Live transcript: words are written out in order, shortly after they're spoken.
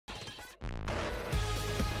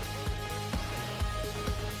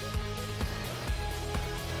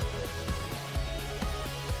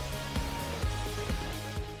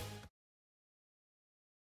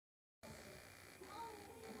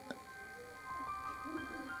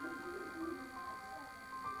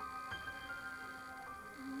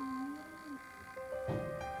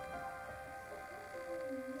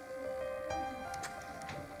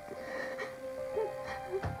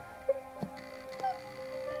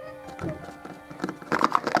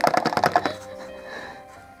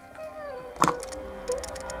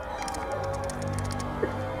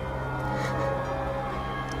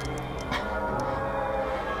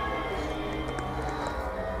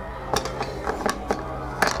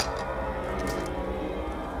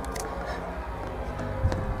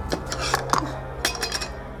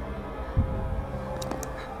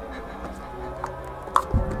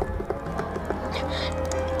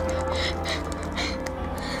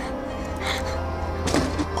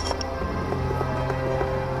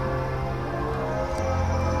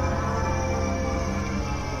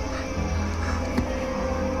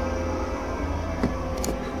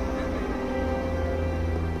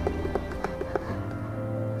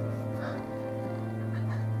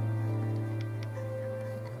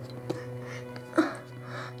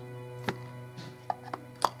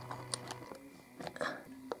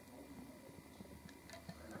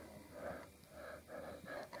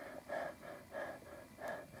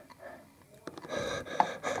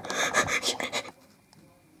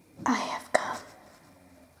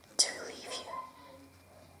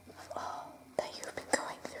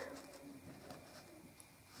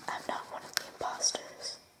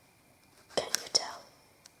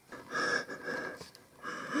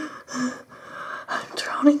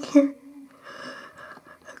Here.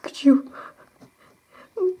 How could you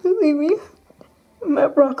leave me? I'm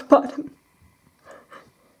at rock bottom.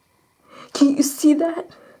 Can't you see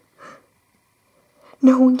that?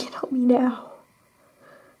 No one can help me now.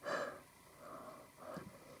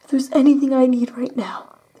 If there's anything I need right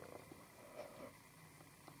now,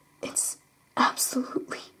 it's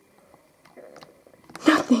absolutely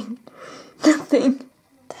nothing. Nothing.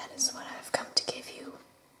 That is what I've come to give you.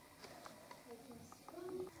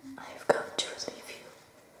 I've come to relieve you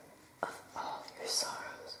of all your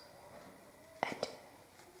sorrows and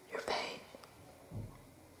your pain.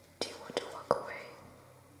 Do you want to walk away?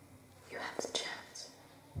 You have the chance.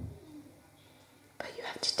 But you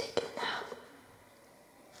have to take it now.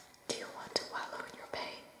 Do you want to wallow in your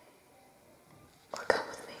pain? Or come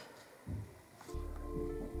with me?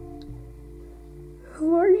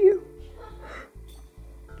 Who are you?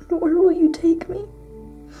 And where will you take me?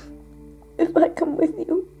 If I come with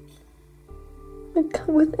you, I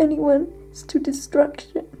come with anyone is to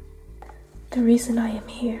destruction. The reason I am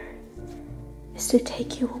here is to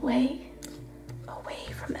take you away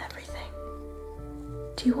from everything.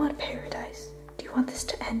 Do you want paradise? Do you want this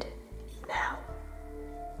to end now?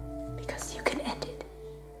 Because you can end it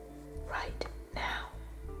right now.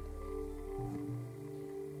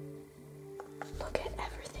 Look at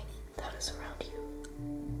everything that is around you.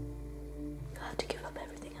 You'll have to give up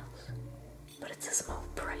everything else, but it's a small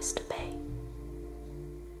price to pay.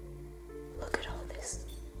 Look at all this.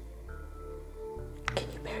 Can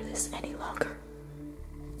you bear this any longer?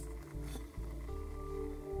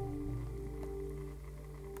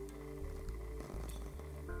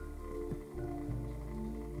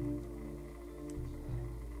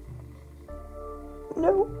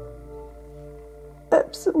 No,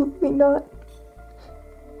 absolutely not.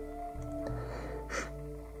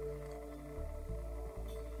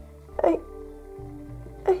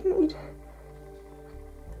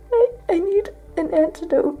 I need an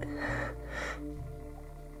antidote.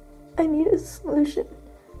 I need a solution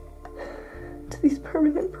to these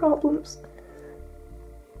permanent problems.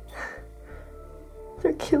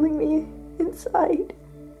 They're killing me inside.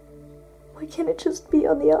 Why can't it just be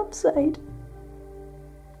on the outside?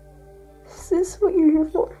 Is this what you're here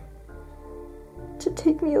for? To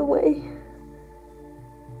take me away?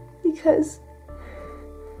 Because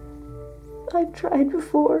I've tried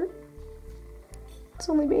before. It's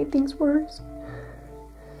only made things worse.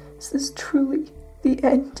 Is this truly the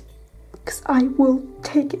end? Because I will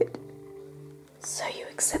take it. So you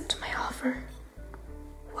accept my offer?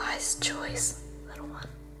 Wise choice, little one.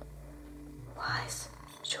 Wise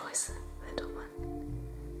choice, little one.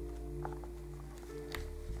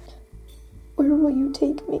 Where will you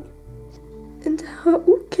take me? And how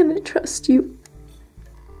can I trust you?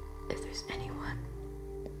 If there's anyone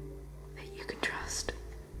that you can trust,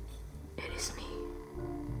 it is me,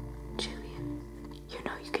 Gillian. You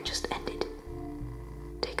know you can just end it.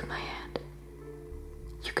 Take my hand.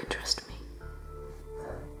 You can trust me.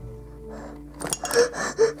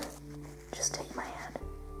 Just take my hand.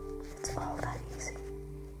 It's all that easy.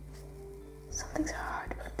 Some things are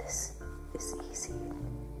hard, but this is easy.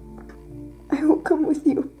 I will come with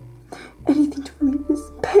you. Anything to relieve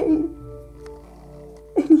this pain.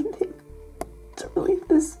 Anything to relieve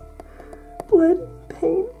this blood and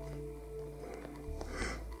pain.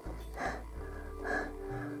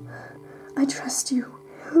 I trust you.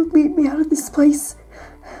 Lead me out of this place.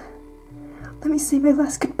 Let me say my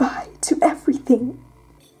last goodbye to everything.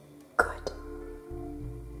 Good.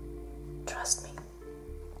 Trust me.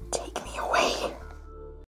 Take me away.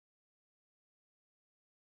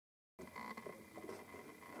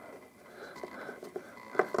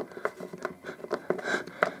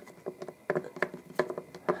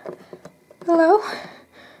 Hello?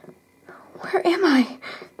 Where am I?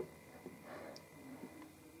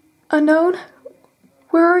 Unknown?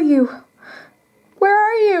 Where are you? Where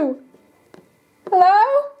are you?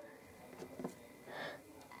 Hello?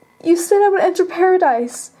 You said I would enter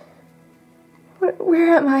paradise.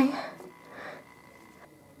 Where am I?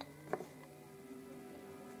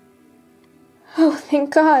 Oh,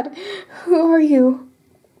 thank God. Who are you?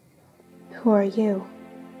 Who are you?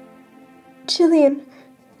 Gillian.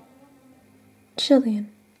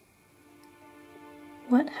 Gillian.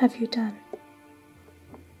 What have you done?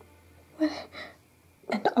 What?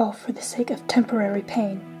 And all for the sake of temporary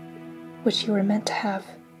pain, which you were meant to have.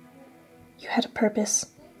 You had a purpose,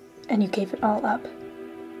 and you gave it all up.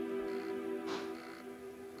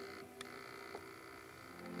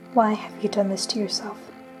 Why have you done this to yourself?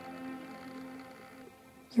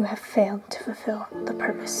 You have failed to fulfill the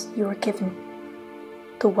purpose you were given,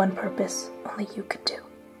 the one purpose only you could do.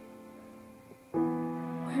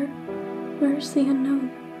 Where is the unknown?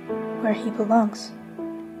 Where he belongs.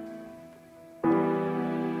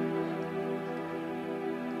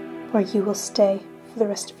 Where you will stay for the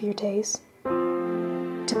rest of your days.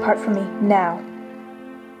 Depart from me now.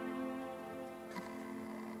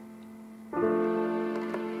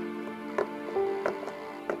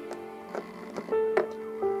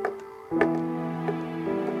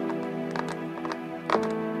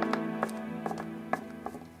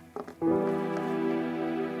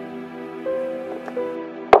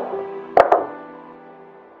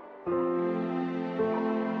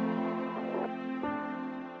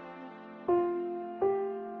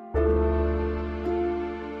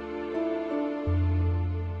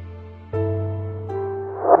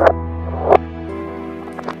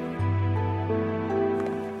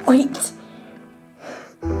 Wait.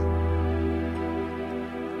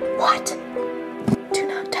 What? Do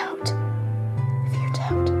not doubt. If you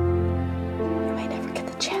doubt, you may never get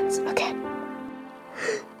the chance again.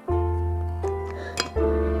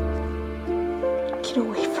 Get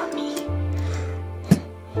away from me.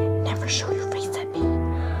 Never show your face at me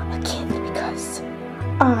again, because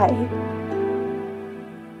I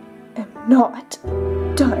am not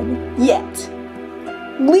done yet.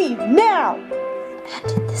 Leave now!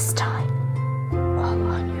 and this time,